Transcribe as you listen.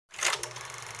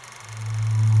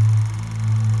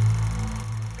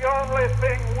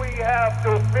thing we have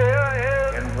to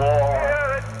fear is in war,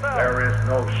 fear itself. there is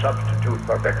no substitute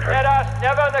for victory. Let us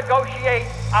never negotiate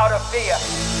out of fear.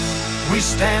 We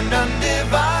stand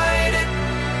undivided,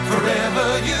 forever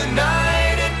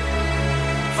united,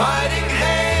 fighting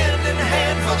hand in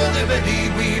hand for the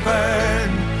liberty we've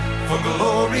earned, for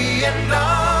glory and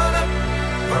honor,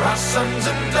 for our sons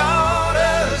and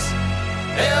daughters,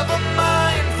 ever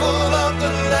mindful of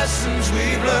the lessons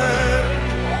we've learned.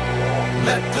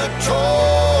 Let the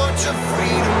torch of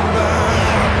freedom burn.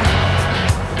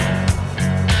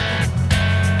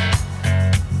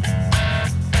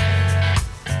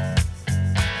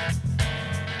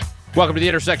 Welcome to the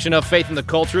intersection of faith and the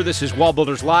culture. This is Wall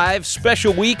Builders Live.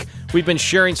 Special week. We've been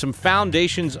sharing some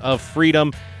foundations of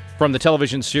freedom from the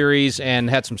television series and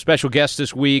had some special guests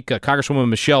this week, Congresswoman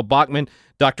Michelle Bachmann,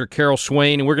 Dr. Carol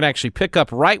Swain, and we're going to actually pick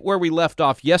up right where we left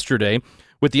off yesterday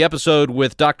with the episode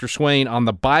with Dr. Swain on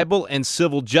the Bible and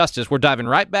civil justice. We're diving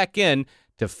right back in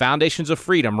to Foundations of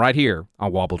Freedom right here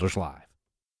on Wall Builders Live.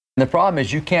 The problem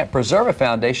is you can't preserve a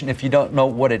foundation if you don't know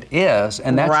what it is,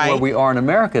 and that's where we are in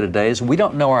America today, is we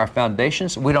don't know our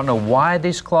foundations, we don't know why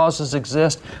these clauses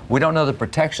exist, we don't know the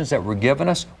protections that were given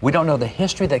us, we don't know the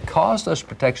history that caused those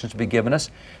protections to be given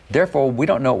us, therefore we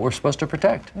don't know what we're supposed to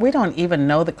protect. We don't even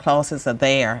know the clauses are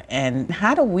there, and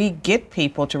how do we get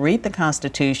people to read the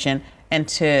Constitution and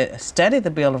to study the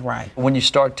Bill of Rights? When you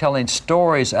start telling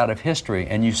stories out of history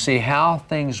and you see how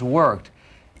things worked,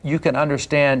 you can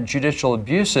understand judicial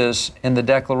abuses in the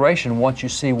Declaration once you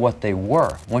see what they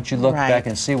were. Once you look back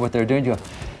and see what they're doing, you go,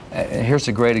 here's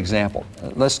a great example.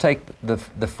 Let's take the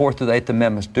Fourth to the Eighth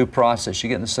Amendments, due process. You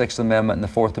get in the Sixth Amendment and the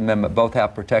Fourth Amendment, both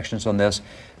have protections on this,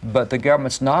 but the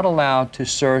government's not allowed to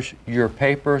search your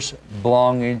papers,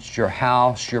 belongings, your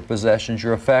house, your possessions,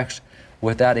 your effects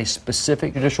without a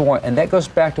specific judicial warrant. And that goes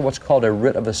back to what's called a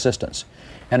writ of assistance.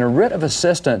 And a writ of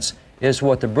assistance is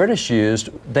what the British used.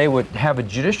 They would have a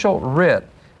judicial writ,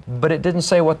 but it didn't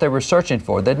say what they were searching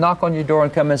for. They'd knock on your door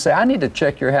and come in and say, I need to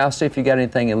check your house, see if you got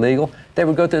anything illegal. They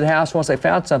would go through the house. Once they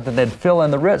found something, they'd fill in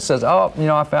the writ, says, oh,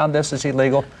 I found this, is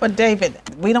illegal. But David,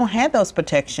 we don't have those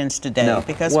protections today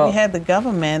because we have the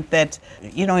government that's,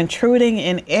 intruding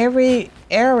in every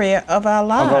area of our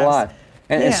lives.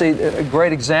 And see, a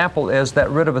great example is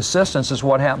that writ of assistance is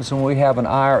what happens when we have an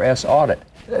IRS audit.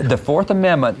 The Fourth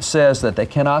Amendment says that they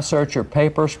cannot search your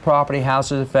papers, property,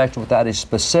 houses, effects without a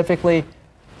specifically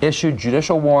issued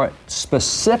judicial warrant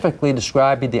specifically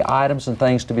describing the items and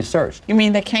things to be searched. You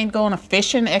mean they can't go on a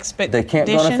fishing expedition? They can't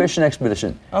go on a fishing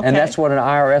expedition. Okay. And that's what an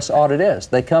IRS audit is.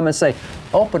 They come and say,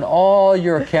 open all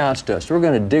your accounts to us. We're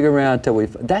going to dig around until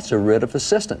that's a writ of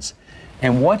assistance.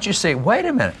 And once you say, wait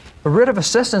a minute, a writ of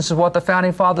assistance is what the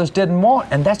Founding Fathers didn't want,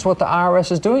 and that's what the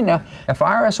IRS is doing now. If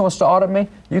IRS wants to audit me,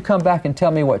 you come back and tell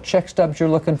me what check stubs you're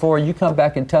looking for, you come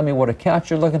back and tell me what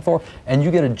accounts you're looking for, and you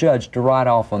get a judge to write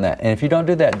off on that. And if you don't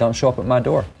do that, don't show up at my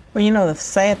door. Well, the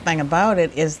sad thing about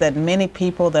it is that many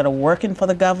people that are working for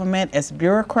the government as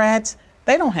bureaucrats,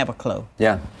 they don't have a clue.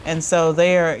 Yeah. And so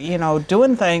they're,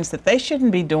 doing things that they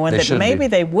shouldn't be doing,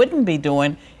 they wouldn't be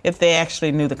doing if they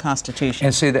actually knew the Constitution.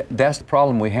 And see, that's the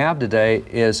problem we have today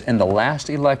is in the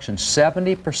last election,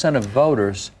 70% of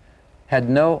voters had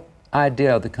no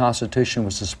idea the Constitution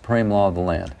was the supreme law of the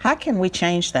land. How can we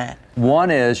change that?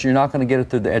 One is you're not going to get it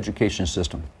through the education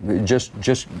system.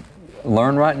 Just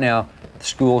learn right now,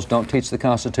 schools don't teach the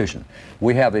Constitution.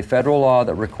 We have a federal law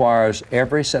that requires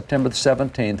every September the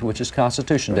 17th, which is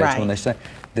Constitution Day, when they say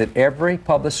that every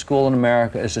public school in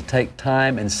America is to take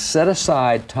time and set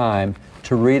aside time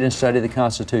to read and study the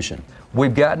Constitution.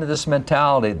 We've gotten to this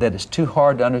mentality that it's too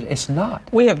hard to understand. It's not.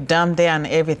 We have dumbed down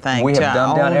everything to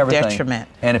our own detriment.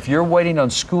 And if you're waiting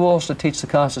on schools to teach the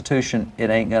Constitution,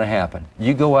 it ain't going to happen.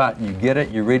 You go out and you get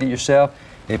it, you read it yourself.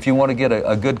 If you want to get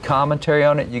a good commentary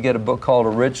on it, you get a book called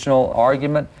Original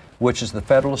Argument, which is the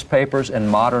Federalist Papers in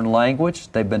modern language.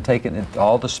 They've been taken,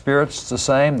 all the spirit's the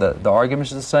same, the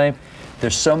arguments are the same.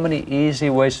 There's so many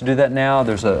easy ways to do that now.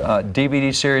 There's a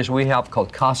DVD series we have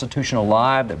called Constitution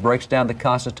Alive that breaks down the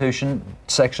Constitution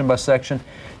section by section.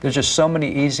 There's just so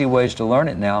many easy ways to learn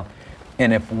it now.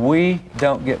 And if we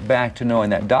don't get back to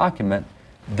knowing that document,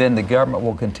 then the government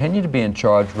will continue to be in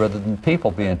charge rather than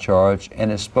people be in charge.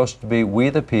 And it's supposed to be we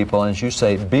the people. And as you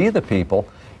say, be the people.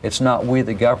 It's not we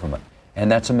the government.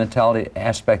 And that's a mentality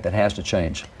aspect that has to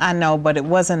change. I know, but it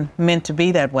wasn't meant to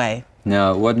be that way.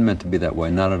 No, it wasn't meant to be that way,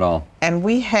 not at all. And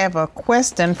we have a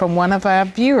question from one of our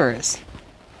viewers.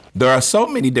 There are so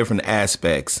many different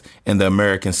aspects in the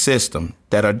American system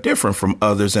that are different from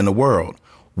others in the world.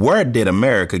 Where did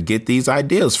America get these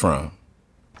ideas from?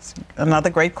 Another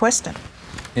great question.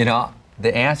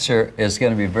 the answer is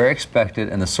going to be very expected,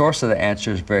 and the source of the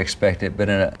answer is very expected. But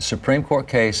in a Supreme Court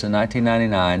case in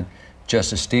 1999,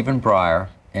 Justice Stephen Breyer,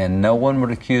 and no one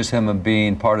would accuse him of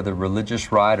being part of the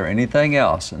religious right or anything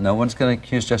else. No one's going to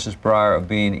accuse Justice Breyer of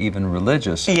being even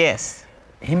religious. Yes.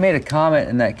 He made a comment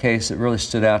in that case that really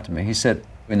stood out to me. He said,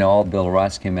 all the Bill of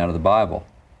Rights came out of the Bible.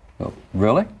 Oh,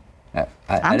 really?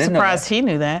 I'm surprised he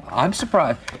knew that. I'm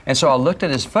surprised. And so I looked at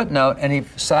his footnote, and he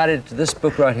cited this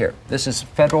book right here. This is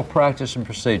Federal Practice and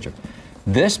Procedure.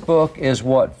 This book is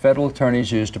what federal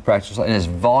attorneys use to practice law. It has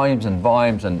volumes and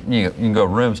volumes, and you can go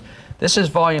rooms. This is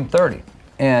volume 30.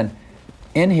 And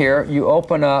in here, you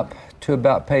open up to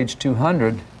about page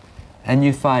 200, and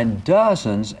you find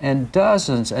dozens and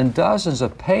dozens and dozens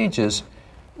of pages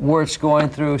where it's going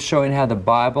through showing how the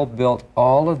Bible built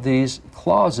all of these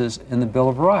clauses in the Bill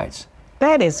of Rights.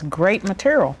 That is great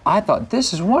material. I thought,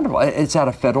 this is wonderful. It's out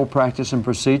of Federal Practice and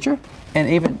Procedure. And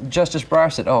even Justice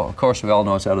Breyer said, of course we all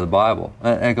know it's out of the Bible.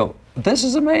 And I go, this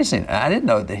is amazing. I didn't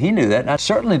know that he knew that, and I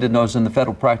certainly didn't know it's in the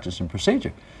Federal Practice and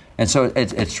Procedure. And so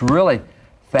it's really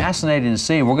fascinating to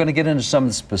see. We're going to get into some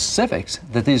of the specifics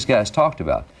that these guys talked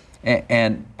about.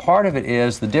 And part of it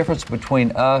is the difference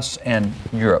between us and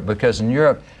Europe, because in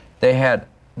Europe they had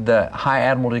the High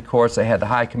Admiralty Courts, they had the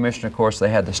High Commissioner Courts, they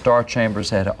had the Star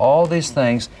Chambers, they had all these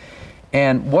things.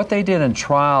 And what they did in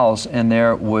trials in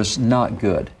there was not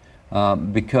good,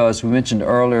 because we mentioned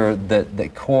earlier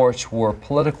that courts were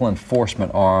political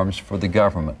enforcement arms for the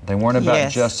government. They weren't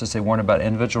about justice, they weren't about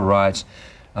individual rights.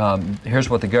 Here's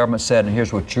what the government said, and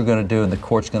here's what you're going to do, and the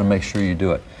court's going to make sure you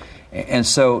do it. And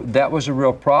so that was a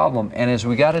real problem. And as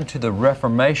we got into the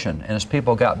Reformation, and as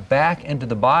people got back into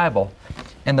the Bible,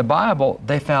 in the Bible,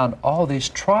 they found all these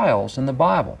trials in the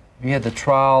Bible. You had the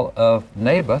trial of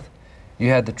Naboth, you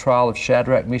had the trial of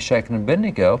Shadrach, Meshach, and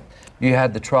Abednego, you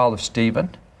had the trial of Stephen,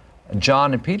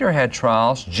 John and Peter had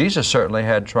trials, Jesus certainly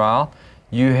had trial,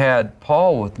 you had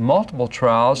Paul with multiple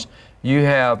trials, you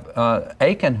have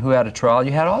Achan who had a trial,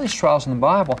 you had all these trials in the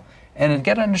Bible. And you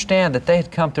got to understand that they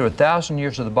had come through 1,000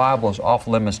 years of the Bible as off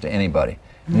limits to anybody.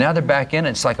 Mm-hmm. Now they're back in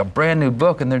it. It's like a brand new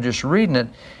book, and they're just reading it,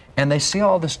 and they see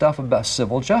all this stuff about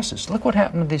civil justice. Look what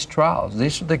happened to these trials.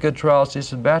 These are the good trials,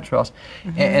 these are the bad trials.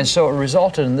 Mm-hmm. And so it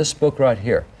resulted in this book right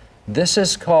here. This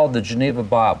is called the Geneva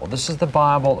Bible. This is the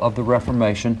Bible of the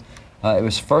Reformation. It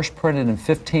was first printed in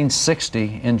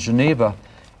 1560 in Geneva,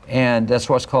 and that's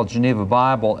what's called Geneva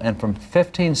Bible. And from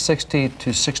 1560 to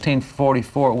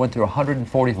 1644, it went through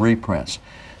 140 reprints.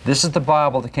 This is the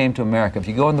Bible that came to America. If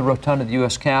you go in the rotunda of the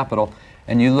U.S. Capitol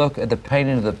and you look at the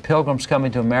painting of the Pilgrims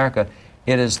coming to America,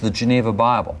 it is the Geneva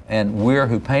Bible. And Weir,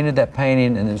 who painted that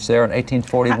painting, and it was there in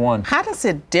 1841. How does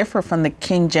it differ from the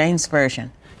King James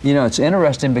Version? You know, it's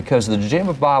interesting because the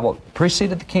Geneva Bible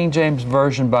preceded the King James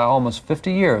Version by almost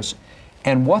 50 years.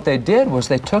 And what they did was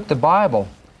they took the Bible,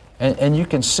 and you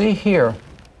can see here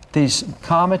these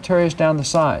commentaries down the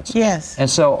sides. Yes. And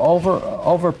so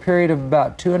over a period of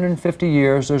about 250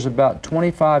 years, there's about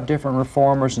 25 different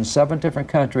reformers in 7 different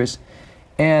countries,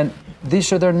 and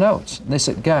these are their notes. And they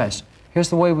said, guys, here's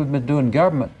the way we've been doing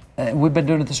government. And we've been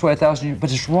doing it this way 1,000 years,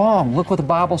 but it's wrong. Look what the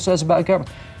Bible says about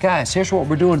government. Guys, here's what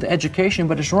we're doing with education,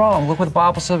 but it's wrong. Look what the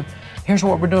Bible says. Here's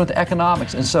what we're doing with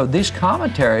economics. And so these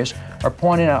commentaries are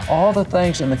pointing out all the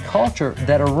things in the culture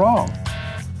that are wrong.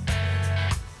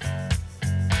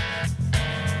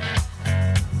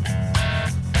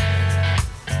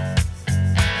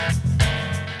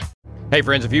 Hey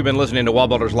friends, if you've been listening to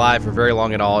Wallbuilders Live for very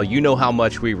long at all, you know how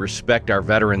much we respect our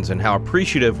veterans and how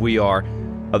appreciative we are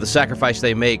of the sacrifice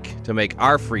they make to make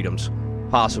our freedoms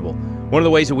possible. One of the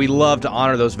ways that we love to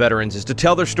honor those veterans is to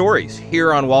tell their stories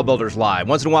here on Wallbuilders Live.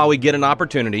 Once in a while we get an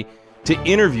opportunity to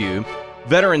interview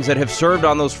veterans that have served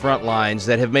on those front lines,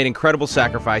 that have made incredible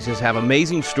sacrifices, have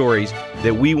amazing stories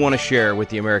that we want to share with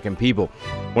the American people.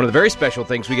 One of the very special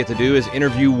things we get to do is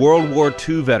interview World War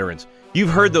II veterans. You've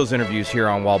heard those interviews here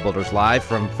on Wallbuilders Live,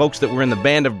 from folks that were in the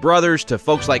Band of Brothers to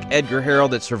folks like Edgar Harrell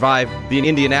that survived the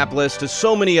Indianapolis to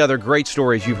so many other great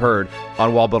stories you've heard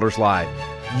on Wallbuilders Live.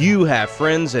 You have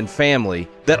friends and family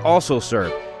that also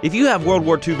serve. If you have World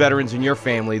War II veterans in your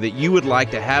family that you would like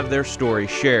to have their story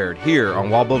shared here on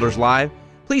Wallbuilders Live,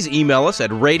 please email us at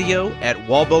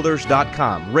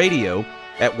radio@wallbuilders.com.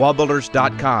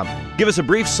 radio@wallbuilders.com. Give us a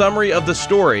brief summary of the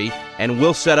story and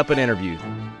we'll set up an interview.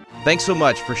 Thanks so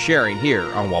much for sharing here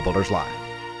on Wallbuilders Live.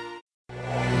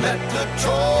 Let the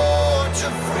torch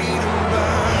of freedom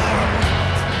burn.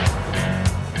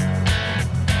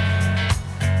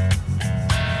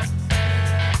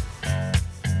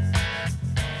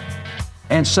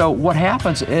 And so what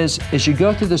happens is, as you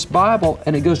go through this Bible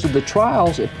and it goes through the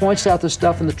trials, it points out the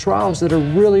stuff in the trials that are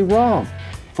really wrong.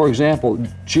 For example,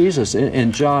 Jesus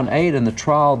in John 8 in the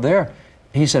trial there,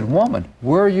 he said, "Woman,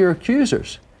 where are your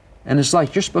accusers?" And it's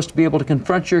like, you're supposed to be able to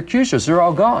confront your accusers. They're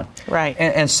all gone. Right.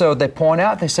 And so they point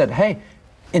out, they said, hey,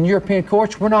 in European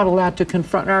courts, we're not allowed to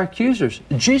confront our accusers.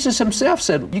 Jesus himself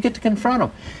said, you get to confront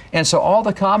them. And so all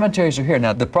the commentaries are here.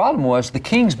 Now, the problem was the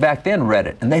kings back then read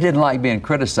it, and they didn't like being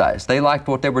criticized. They liked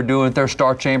what they were doing with their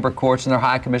Star Chamber courts and their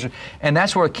High Commission. And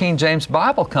that's where King James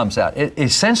Bible comes out. It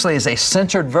essentially is a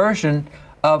censored version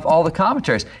of all the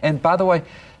commentaries. And by the way,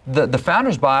 the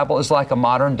Founders Bible is like a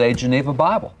modern-day Geneva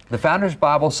Bible. The Founders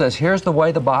Bible says, here's the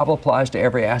way the Bible applies to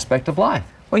every aspect of life.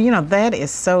 Well, you know, that is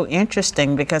so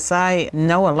interesting because I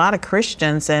know a lot of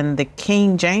Christians, and the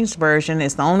King James Version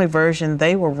is the only version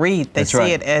they will read. They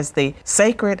see it as the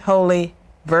sacred, holy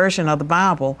version of the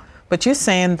Bible. But you're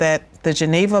saying that the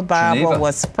Geneva Bible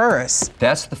was first.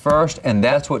 That's the first, and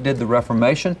that's what did the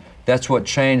Reformation. That's what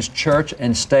changed church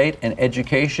and state and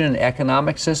education and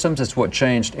economic systems. It's what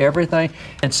changed everything.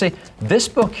 And see, this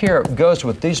book here goes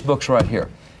with these books right here.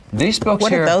 These books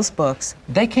What here, are those books?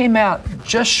 They came out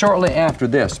just shortly after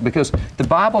this, because the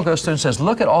Bible goes through and says,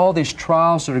 look at all these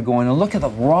trials that are going on, look at the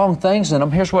wrong things in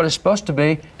them, here's what it's supposed to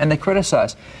be, and they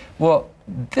criticize. Well,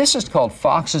 this is called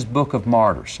Fox's Book of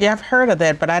Martyrs. Yeah, I've heard of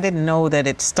that, but I didn't know that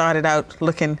it started out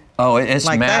looking it's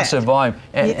like massive that. Volume.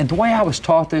 And the way I was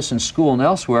taught this in school and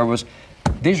elsewhere was,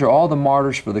 these are all the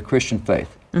martyrs for the Christian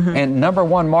faith. Mm-hmm. And number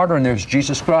one martyr in there is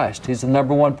Jesus Christ. He's the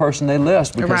number one person they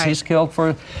list because he's killed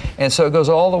for, and so it goes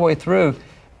all the way through.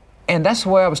 And that's the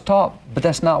way I was taught, but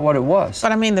that's not what it was.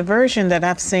 But I mean, the version that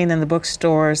I've seen in the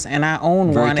bookstores, and I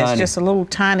own one, tiny. it's just a little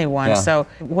tiny one. Yeah. So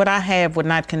what I have would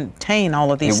not contain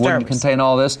all of these It wouldn't contain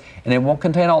all this, and it won't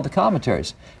contain all the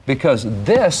commentaries, because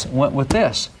this went with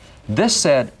this. This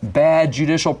said bad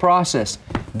judicial process.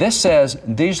 This says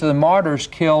these are the martyrs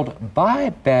killed by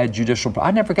bad judicial process.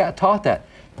 I never got taught that.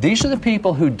 These are the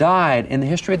people who died in the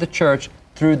history of the church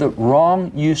through the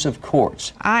wrong use of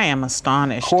courts. I am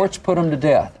astonished. Courts put them to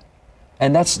death.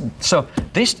 And that's, so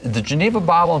these, the Geneva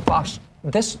Bible and Fox,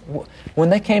 when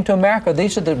they came to America,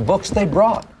 these are the books they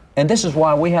brought. And this is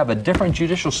why we have a different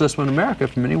judicial system in America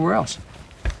from anywhere else.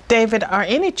 David, are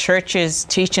any churches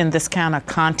teaching this kind of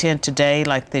content today,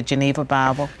 like the Geneva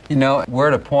Bible? You know, we're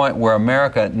at a point where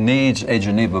America needs a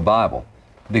Geneva Bible,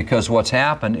 because what's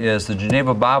happened is the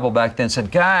Geneva Bible back then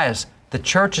said, guys, the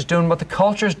church is doing what the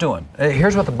culture is doing.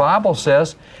 Here's what the Bible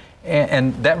says.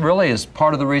 And that really is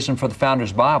part of the reason for the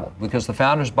Founders Bible, because the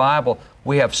Founders Bible,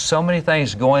 we have so many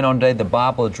things going on today the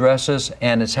Bible addresses,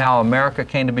 and it's how America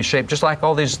came to be shaped, just like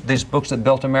all these books that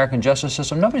built American justice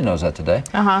system. Nobody knows that today.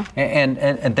 Uh-huh.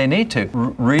 And they need to.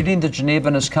 Reading the Geneva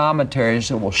and its commentaries,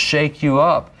 it will shake you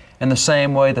up in the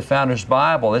same way the Founders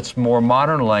Bible. It's more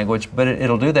modern language, but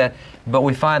it'll do that. But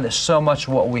we find that so much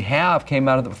of what we have came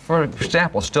out of the, for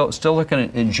example, still looking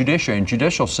at judiciary and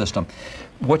judicial system.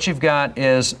 What you've got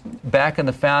is, back in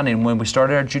the founding, when we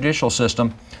started our judicial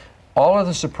system, all of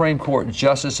the Supreme Court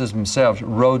justices themselves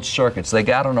rode circuits. They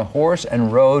got on a horse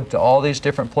and rode to all these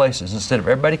different places. Instead of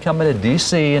everybody coming to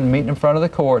D.C. and meeting in front of the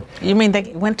court. You mean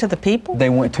they went to the people? They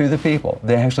went to the people.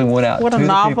 They actually went out to the people. What a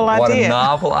novel idea. What a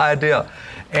novel idea.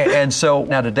 And so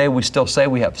now today we still say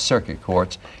we have circuit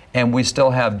courts, and we still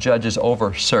have judges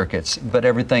over circuits, but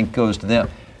everything goes to them.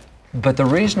 But the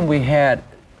reason we had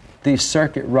these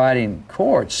circuit riding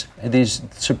courts, these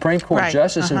Supreme Court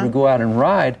justices would go out and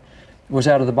ride, was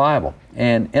out of the Bible.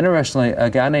 And interestingly,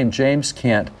 a guy named James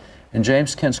Kent, and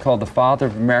James Kent's called the father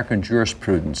of American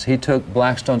jurisprudence. He took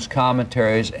Blackstone's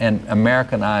commentaries and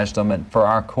Americanized them for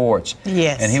our courts.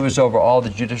 Yes. And he was over all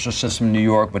the judicial system in New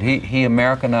York, but he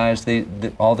Americanized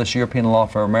all this European law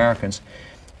for Americans.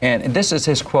 And this is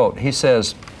his quote. He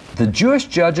says, "The Jewish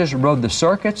judges rode the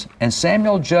circuits, and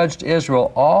Samuel judged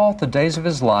Israel all the days of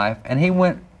his life, and he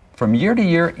went from year to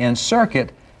year in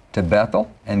circuit to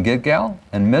Bethel and Gilgal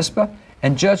and Mizpah,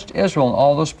 and judged Israel in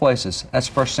all those places." That's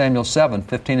 1 Samuel 7,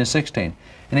 15 and 16.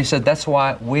 And he said that's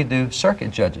why we do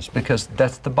circuit judges, because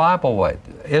that's the Bible way.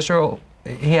 Israel,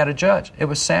 he had a judge. It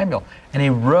was Samuel. And he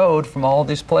rode from all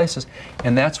these places.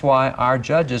 And that's why our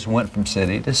judges went from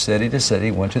city to city to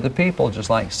city, went to the people, just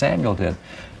like Samuel did.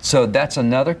 So that's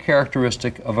another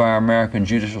characteristic of our American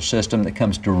judicial system that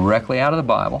comes directly out of the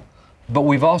Bible. But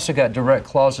we've also got direct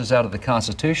clauses out of the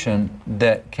Constitution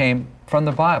that came from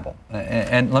the Bible.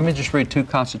 And let me just read two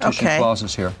Constitution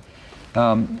clauses here.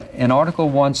 In Article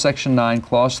 1, Section 9,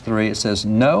 Clause 3, it says,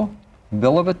 "No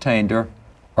bill of attainder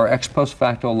or ex post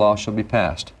facto law shall be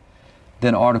passed."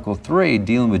 Then Article 3,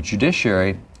 dealing with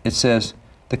judiciary, it says,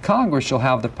 "The Congress shall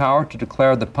have the power to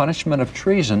declare the punishment of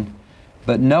treason,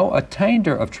 but no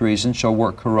attainder of treason shall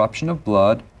work corruption of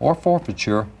blood or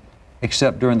forfeiture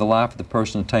except during the life of the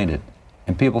person attainted."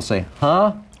 And people say,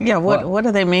 huh? Yeah, what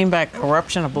do they mean by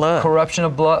corruption of blood? Corruption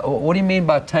of blood? What do you mean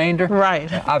by attainder?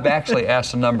 Right. I've actually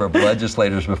asked a number of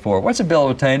legislators before, what's a bill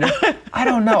of attainder? I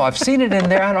don't know. I've seen it in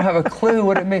there. I don't have a clue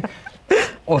what it means.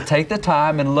 Well, take the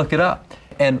time and look it up.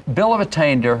 And bill of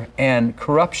attainder and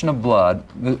corruption of blood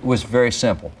was very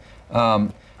simple.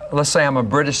 Let's say I'm a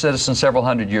British citizen several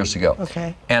hundred years ago.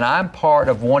 Okay. And I'm part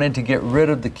of wanting to get rid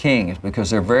of the kings because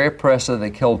they're very oppressive. They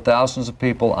killed thousands of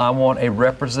people. I want a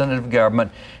representative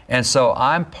government. And so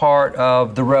I'm part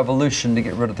of the revolution to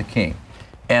get rid of the king.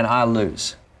 And I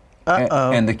lose.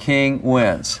 And the king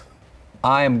wins.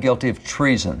 I am guilty of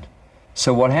treason.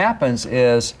 So what happens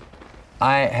is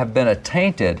I have been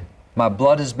attainted. My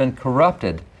blood has been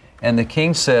corrupted. And the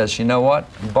king says, you know what?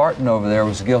 Barton over there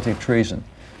was guilty of treason.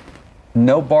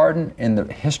 No Barton in the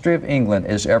history of England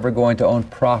is ever going to own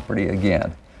property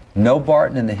again. No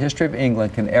Barton in the history of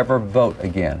England can ever vote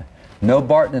again. No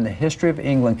Barton in the history of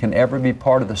England can ever be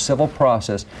part of the civil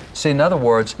process. See, in other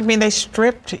words... You mean they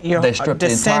stripped your They stripped the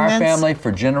entire family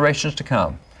for generations to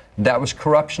come. That was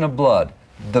corruption of blood.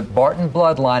 The Barton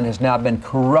bloodline has now been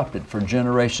corrupted for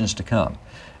generations to come.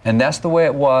 And that's the way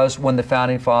it was when the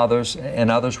Founding Fathers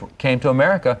and others came to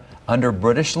America under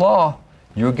British law.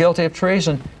 You're guilty of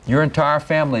treason. Your entire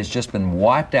family has just been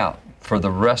wiped out for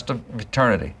the rest of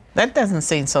eternity. That doesn't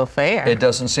seem so fair. It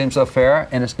doesn't seem so fair,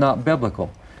 and it's not biblical.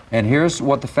 And here's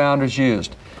what the founders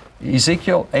used.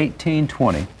 Ezekiel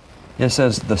 18:20. It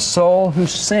says, the soul who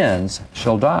sins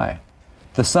shall die.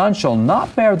 The son shall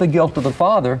not bear the guilt of the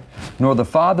father, nor the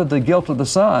father the guilt of the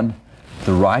son.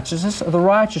 The righteousness of the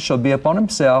righteous shall be upon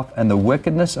himself, and the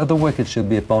wickedness of the wicked shall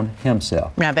be upon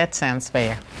himself. Now that sounds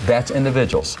fair. That's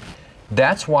individuals.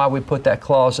 That's why we put that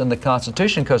clause in the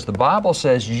Constitution, because the Bible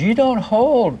says you don't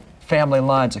hold family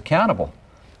lines accountable.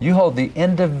 You hold the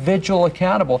individual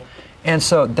accountable. And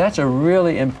so that's a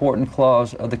really important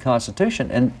clause of the Constitution,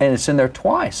 and it's in there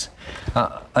twice.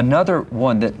 Another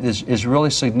one that is really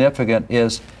significant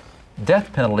is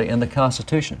death penalty in the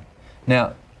Constitution.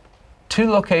 Now,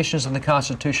 2 locations in the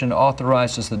Constitution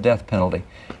authorizes the death penalty.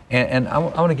 And I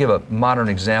want to give a modern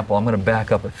example. I'm going to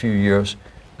back up a few years.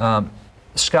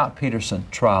 Scott Peterson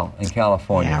trial in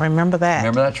California. Yeah, I remember that.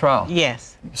 Remember that trial?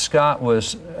 Yes. Scott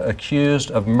was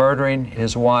accused of murdering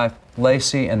his wife,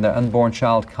 Lacey, and their unborn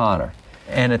child, Connor.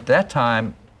 And at that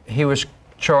time, he was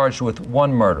charged with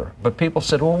 1 murder. But people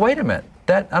said, well, wait a minute.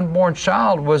 That unborn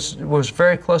child was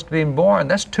very close to being born.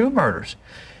 That's 2 murders.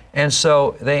 And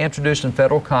so they introduced in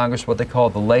federal Congress what they call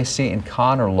the Lacey and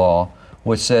Connor law,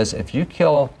 which says if you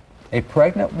kill a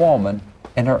pregnant woman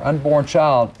and her unborn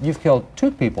child, you've killed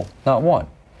 2 people, not 1.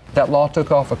 That law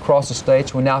took off across the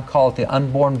states. We now call it the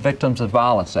Unborn Victims of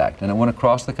Violence Act, and it went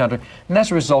across the country. And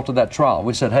that's a result of that trial.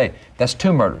 We said, hey, that's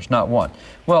 2 murders, not 1.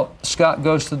 Well, Scott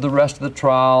goes through the rest of the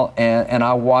trial, and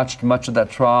I watched much of that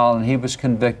trial, and he was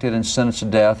convicted and sentenced to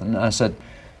death. And I said,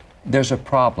 there's a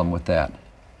problem with that.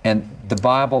 And the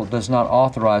Bible does not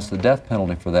authorize the death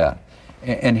penalty for that.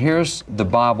 And here's the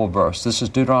Bible verse. This is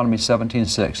Deuteronomy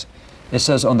 17:6. It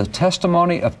says, on the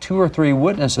testimony of 2 or 3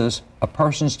 witnesses, a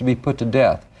person's to be put to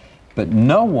death. But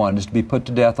no one is to be put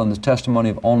to death on the testimony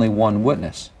of only 1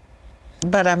 witness.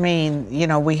 But I mean, you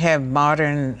know, we have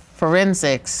modern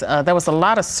forensics. There was a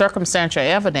lot of circumstantial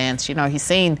evidence. You know, he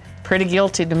seemed pretty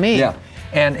guilty to me. Yeah,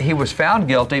 and he was found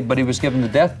guilty, but he was given the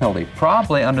death penalty.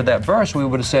 Probably under that verse, we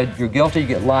would have said, you're guilty, you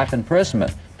get life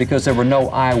imprisonment, because there were no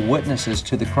eyewitnesses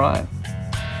to the crime.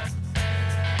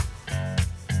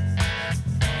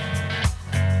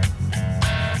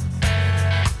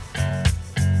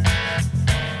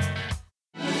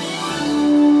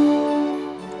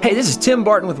 Hey, this is Tim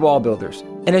Barton with Wall Builders.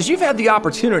 And as you've had the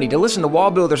opportunity to listen to Wall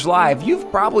Builders Live, you've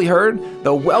probably heard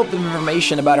the wealth of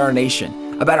information about our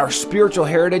nation, about our spiritual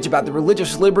heritage, about the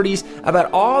religious liberties,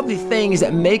 about all the things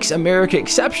that makes America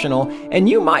exceptional. And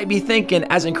you might be thinking,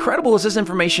 as incredible as this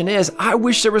information is, I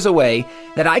wish there was a way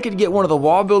that I could get one of the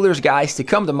Wall Builders guys to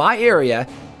come to my area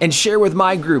and share with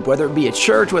my group, whether it be a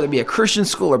church, whether it be a Christian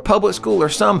school or public school or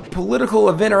some political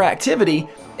event or activity.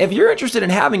 If you're interested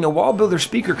in having a Wall Builder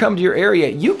speaker come to your area,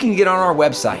 you can get on our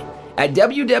website at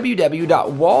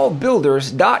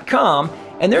www.wallbuilders.com,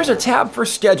 and there's a tab for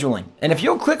scheduling. And if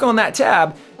you'll click on that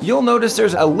tab, you'll notice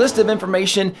there's a list of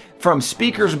information from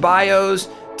speakers' bios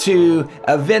to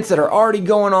events that are already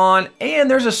going on, and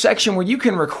there's a section where you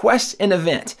can request an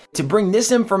event to bring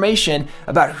this information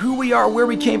about who we are, where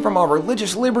we came from, our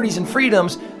religious liberties and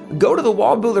freedoms. Go to the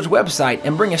Wall Builders website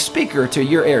and bring a speaker to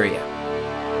your area.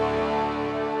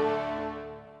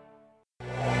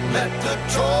 Let the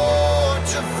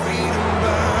torch of freedom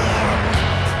burn.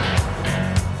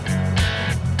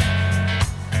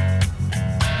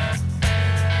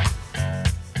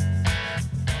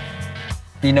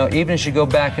 You know, even as you go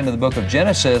back into the book of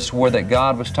Genesis, where that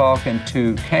God was talking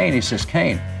to Cain, he says,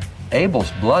 Cain, Abel's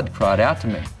blood cried out to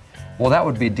me. Well, that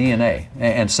would be DNA.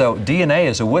 And so DNA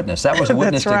is a witness. That was a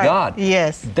witness That's right. to God.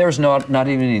 Yes. There's not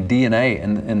even any DNA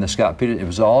in the Scott Peterson. It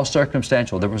was all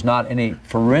circumstantial. There was not any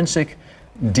forensic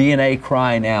DNA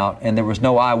crying out, and there was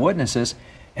no eyewitnesses.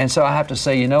 And so I have to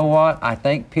say, you know what? I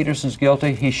think Peterson's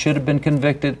guilty. He should have been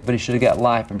convicted, but he should have got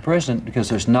life in prison because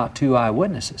there's not two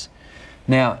eyewitnesses.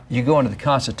 Now, you go into the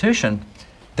Constitution,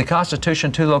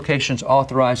 2 locations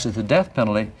authorizes the death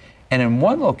penalty, and in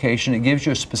one location it gives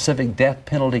you a specific death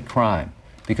penalty crime,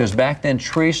 because back then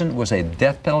treason was a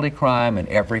death penalty crime in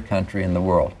every country in the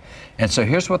world. And so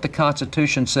here's what the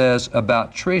Constitution says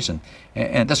about treason,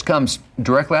 and this comes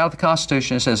directly out of the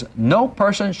Constitution. It says, no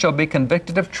person shall be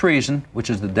convicted of treason, which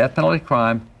is the death penalty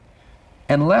crime,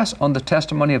 unless on the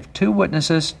testimony of 2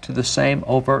 witnesses to the same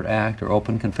overt act or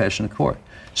open confession in court.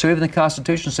 So even the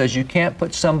Constitution says you can't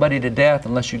put somebody to death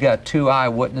unless you got 2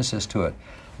 eyewitnesses to it.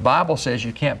 Bible says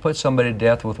you can't put somebody to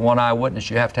death with 1 eyewitness.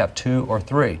 You have to have 2 or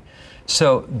 3.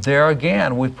 So there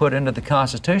again, we put into the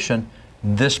Constitution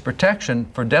this protection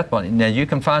for death penalty. Now, you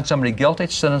can find somebody guilty,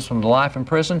 sentence them to life in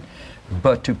prison,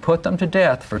 but to put them to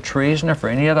death for treason or for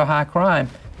any other high crime,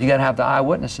 you got to have the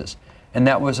eyewitnesses. And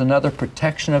that was another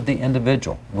protection of the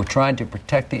individual. We're trying to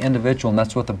protect the individual, and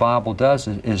that's what the Bible does,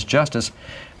 is justice.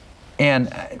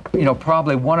 And, you know,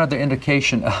 probably one other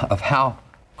indication of how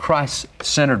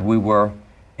Christ-centered we were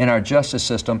in our justice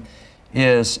system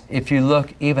is if you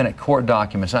look even at court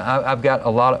documents. I've got a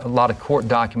lot of court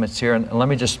documents here, and let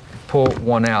me just pull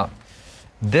one out.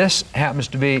 This happens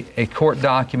to be a court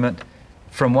document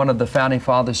from one of the founding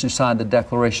fathers who signed the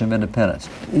Declaration of Independence.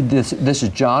 This is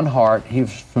John Hart.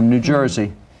 He's from New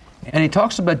Jersey. And he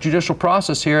talks about judicial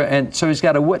process here, and so he's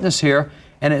got a witness here,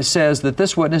 and it says that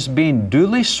this witness being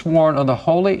duly sworn on the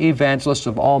holy evangelist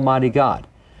of Almighty God.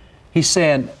 He's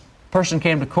saying, person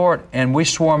came to court and we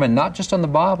swore him in not just on the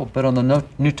Bible, but on the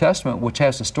New Testament, which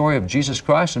has the story of Jesus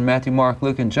Christ in Matthew, Mark,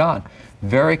 Luke, and John.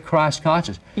 Very Christ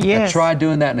conscious. Yes. I tried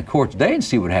doing that in the court today and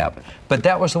see what happened. But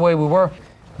that was the way we were.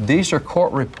 These are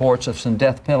court reports of some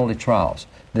death penalty trials.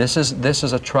 This is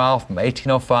a trial from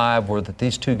 1805 where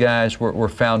these 2 guys were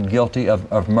found guilty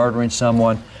of murdering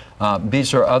someone.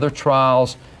 These are other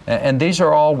trials, and these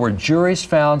are all where juries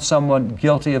found someone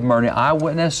guilty of murdering,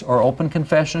 eyewitness or open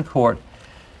confession in court.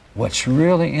 What's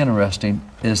really interesting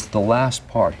is the last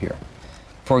part here.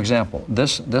 For example,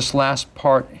 this last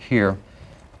part here,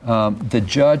 the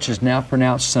judge has now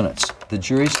pronounced sentence. The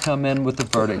juries come in with the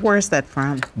verdict. Where's that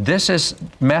from? This is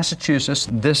Massachusetts.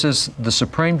 This is the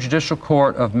Supreme Judicial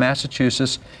Court of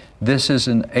Massachusetts. This is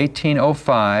in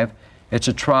 1805. It's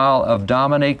a trial of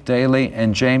Dominique Daly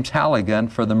and James Halligan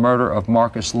for the murder of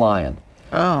Marcus Lyon.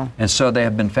 Oh. And so they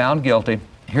have been found guilty.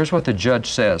 Here's what the judge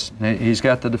says. He's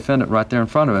got the defendant right there in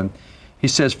front of him. He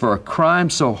says, for a crime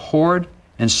so horrid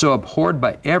and so abhorred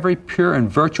by every pure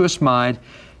and virtuous mind,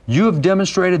 you have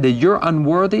demonstrated that you're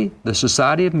unworthy the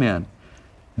society of men,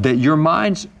 that your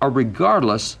minds are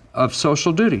regardless of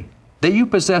social duty, that you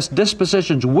possess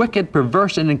dispositions wicked,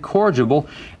 perverse, and incorrigible,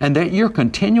 and that your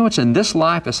continuance in this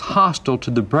life is hostile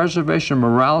to the preservation of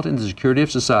morality and the security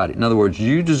of society. In other words,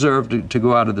 you deserve to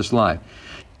go out of this life.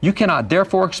 You cannot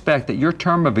therefore expect that your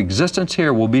term of existence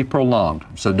here will be prolonged,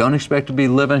 so don't expect to be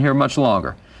living here much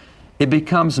longer. It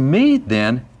becomes me,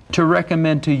 then, to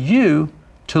recommend to you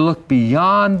to look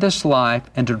beyond this life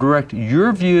and to direct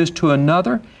your views to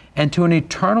another and to an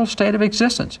eternal state of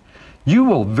existence. You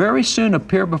will very soon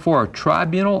appear before a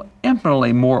tribunal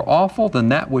infinitely more awful than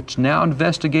that which now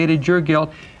investigated your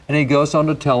guilt. And he goes on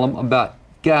to tell them about,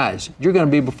 guys, you're going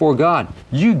to be before God.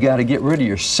 You got to get rid of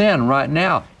your sin right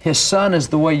now. His Son is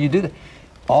the way you do that.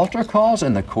 Altar calls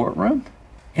in the courtroom?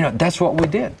 You know, that's what we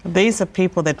did. These are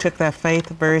people that took their faith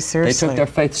very seriously. They took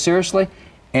their faith seriously,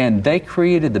 and they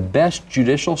created the best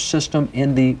judicial system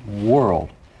in the world,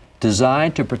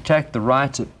 designed to protect the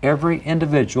rights of every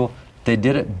individual. They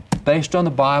did it based on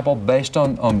the Bible, based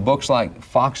on books like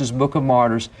Fox's Book of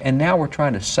Martyrs, and now we're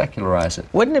trying to secularize it.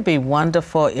 Wouldn't it be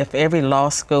wonderful if every law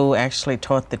school actually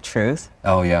taught the truth?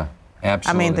 Oh, yeah,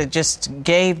 absolutely. I mean, that just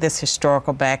gave this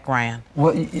historical background.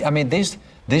 Well, I mean, these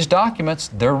documents,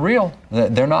 they're real.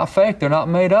 They're not fake. They're not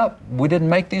made up. We didn't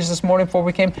make these this morning before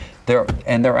we came.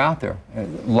 They're out there.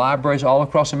 Libraries all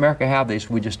across America have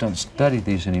these. We just don't study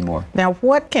these anymore. Now,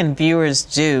 what can viewers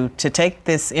do to take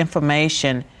this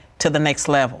information to the next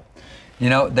level? You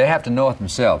know, they have to know it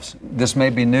themselves. This may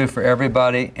be new for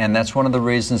everybody, and that's one of the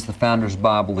reasons the Founders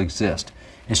Bible exists,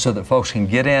 is so that folks can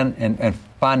get in and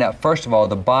find out, first of all,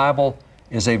 the Bible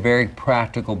is a very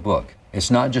practical book. It's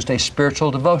not just a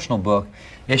spiritual devotional book.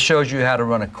 It shows you how to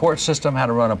run a court system, how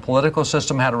to run a political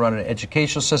system, how to run an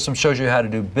educational system, shows you how to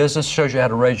do business, shows you how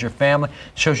to raise your family,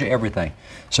 shows you everything.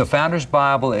 So Founders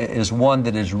Bible is one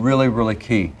that is really, really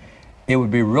key. It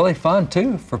would be really fun,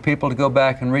 too, for people to go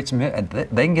back and read some.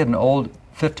 They can get an old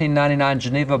 $15.99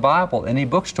 Geneva Bible in any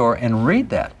bookstore and read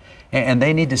that. And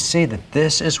they need to see that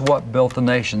this is what built the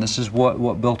nation. This is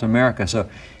what built America. So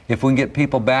if we can get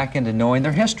people back into knowing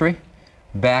their history,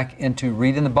 back into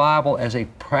reading the Bible as a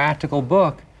practical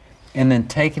book, and then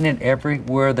taking it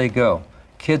everywhere they go.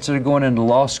 Kids that are going into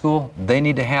law school, they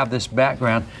need to have this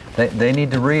background. They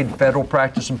need to read Federal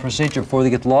Practice and Procedure before they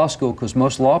get to law school, because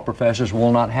most law professors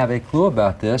will not have a clue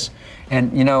about this.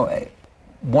 And, you know,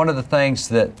 one of the things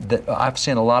that I've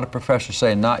seen a lot of professors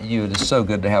say, not you, it is so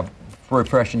good to have,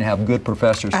 refreshing to have good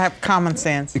professors. I have common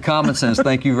sense. Common sense,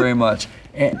 thank you very much.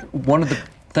 And one of the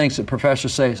things that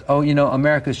professors say is, oh, you know,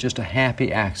 America's just a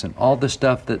happy accident. All this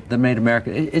stuff that made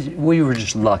America, we were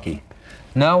just lucky.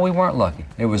 No, we weren't lucky.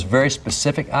 It was very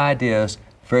specific ideas,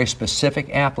 very specific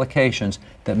applications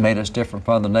that made us different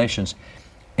from other nations.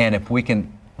 And if we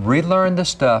can relearn this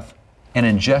stuff and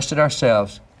ingest it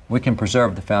ourselves, we can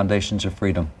preserve the foundations of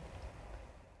freedom.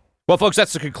 Well, folks,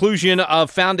 that's the conclusion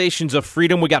of Foundations of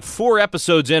Freedom. We got 4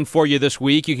 episodes in for you this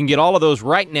week. You can get all of those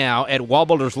right now at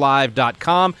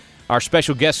wallbuilderslive.com. Our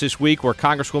special guests this week were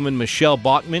Congresswoman Michelle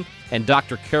Bachmann and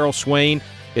Dr. Carol Swain.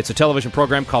 It's a television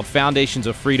program called Foundations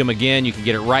of Freedom. Again, you can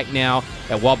get it right now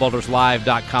at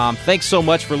wallbuilderslive.com. Thanks so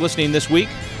much for listening this week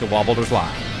to Wallbuilders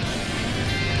Live.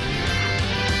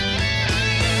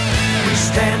 We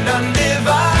stand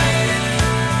undivided.